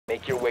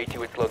Make your way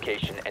to its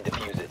location and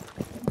defuse it.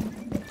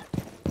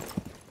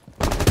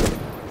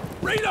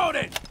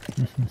 Reloading!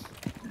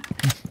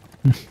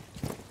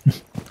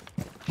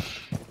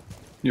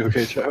 You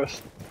okay,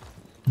 Travis?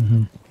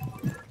 Mm-hmm.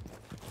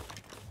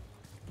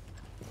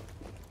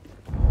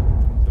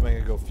 Somebody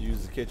gonna go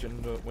fuse the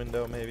kitchen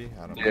window, maybe?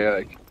 I don't know.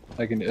 Yeah,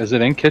 I can. Is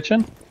it in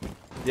kitchen?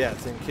 Yeah,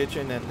 it's in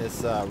kitchen and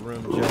this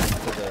room just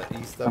to the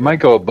east of I it. might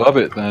go above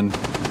it then.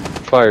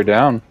 Fire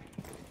down.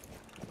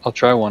 I'll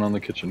try one on the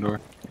kitchen door.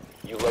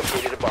 You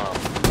located a bomb.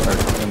 Or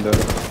window.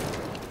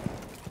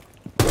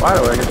 Why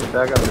do I get to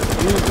back up the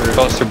fuser?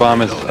 Cluster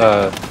bomb is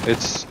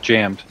it's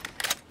jammed.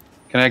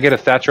 Can I get a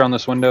Thatcher on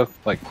this window,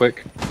 like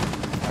quick?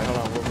 I don't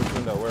know, which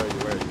window? Where are you?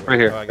 Where are you? Right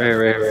here, Oh, I right got here, you.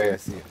 right here, right I here.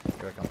 see it.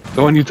 Here I come.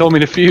 The one you told me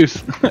to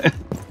fuse.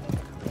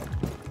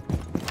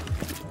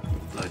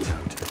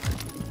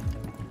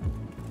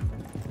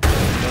 Go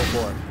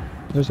for it.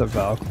 There's a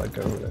Valve Clutch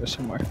over there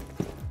somewhere.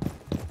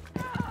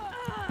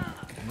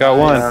 Got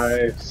one.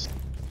 Nice.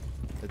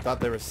 They thought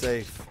they were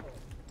safe.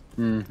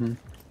 Mm-hmm.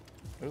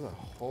 There's a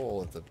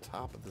hole at the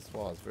top of this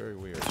wall. It's very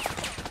weird.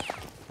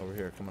 Over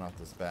here, coming off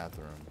this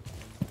bathroom.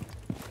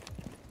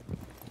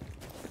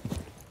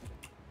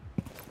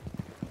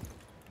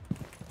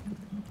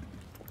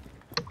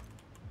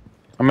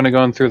 I'm gonna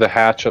go in through the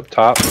hatch up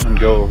top and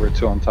go over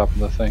to on top of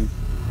the thing.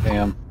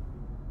 Damn.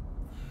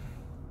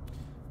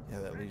 Yeah,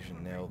 that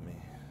Legion nailed me.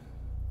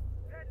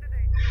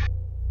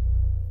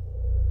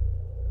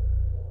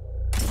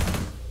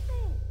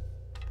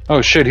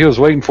 Oh shit, he was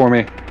waiting for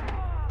me.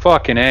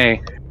 Fucking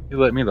A. He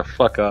let me the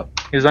fuck up.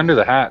 He's under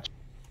the hatch.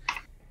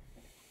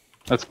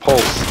 That's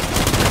Pulse.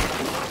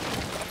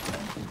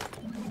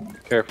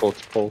 Careful,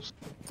 it's Pulse.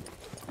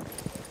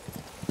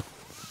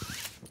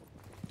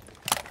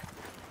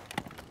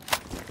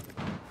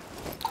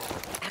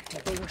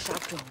 Activating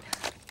shock wound.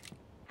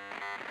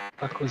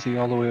 Fuck was he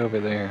all the way over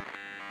there?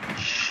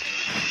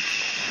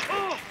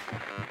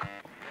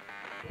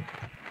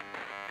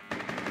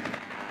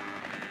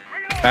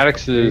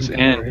 Maddox is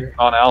in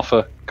on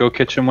Alpha. Go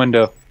kitchen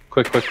window.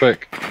 Quick, quick,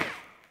 quick.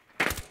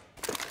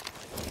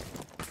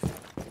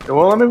 It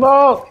won't let me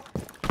vault.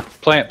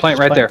 Plant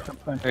right there.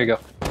 Plant. There you go.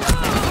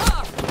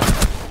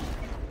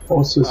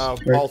 Pulse is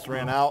Pulse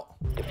ran out.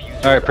 Diffuser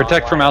Alright, is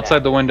protect from online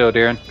outside the window,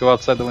 Darren. Go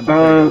outside the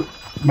window.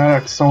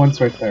 Maddox,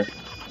 someone's right there.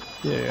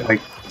 Yeah.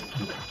 Like,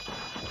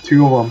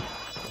 two of them.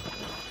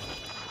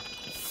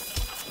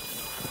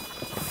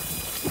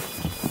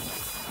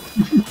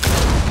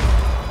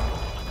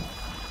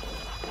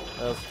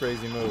 That was a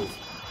crazy move.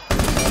 Oh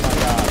my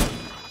god.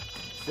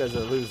 These guys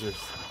are losers.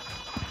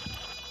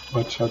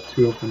 Watch out,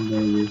 two of them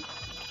near you.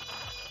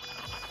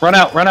 Run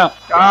out, run out.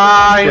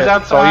 Ah, he's Shit,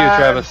 outside. it's all you,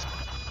 Travis.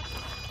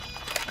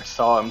 I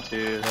saw him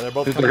too. Yeah, they're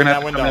both They're coming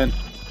gonna in have that to window. come in.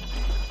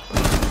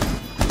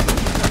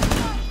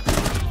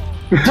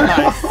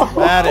 Nice.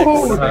 Maddox.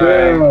 Oh, active.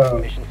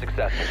 damn. Mission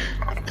successful.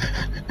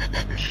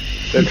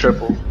 They're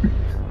triple.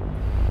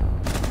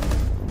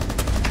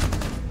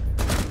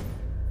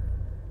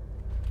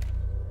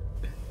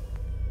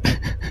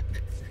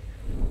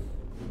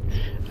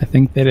 I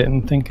think they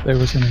didn't think there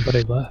was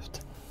anybody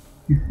left.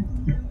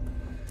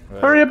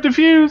 Hurry up,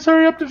 defuse!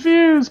 Hurry up,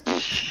 defuse!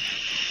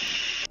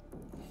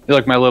 You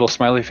like my little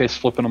smiley face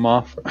flipping them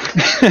off.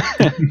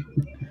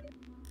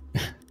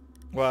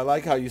 Well, I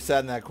like how you sat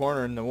in that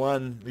corner and the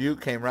one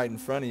Butte came right in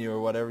front of you or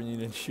whatever and you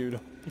didn't shoot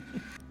him.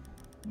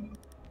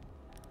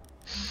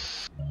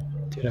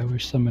 Dude, I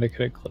wish somebody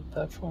could have clipped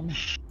that for me.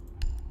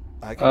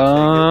 I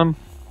can take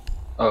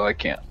Oh, I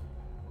can't.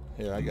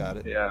 it. Here, I got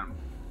it. Yeah.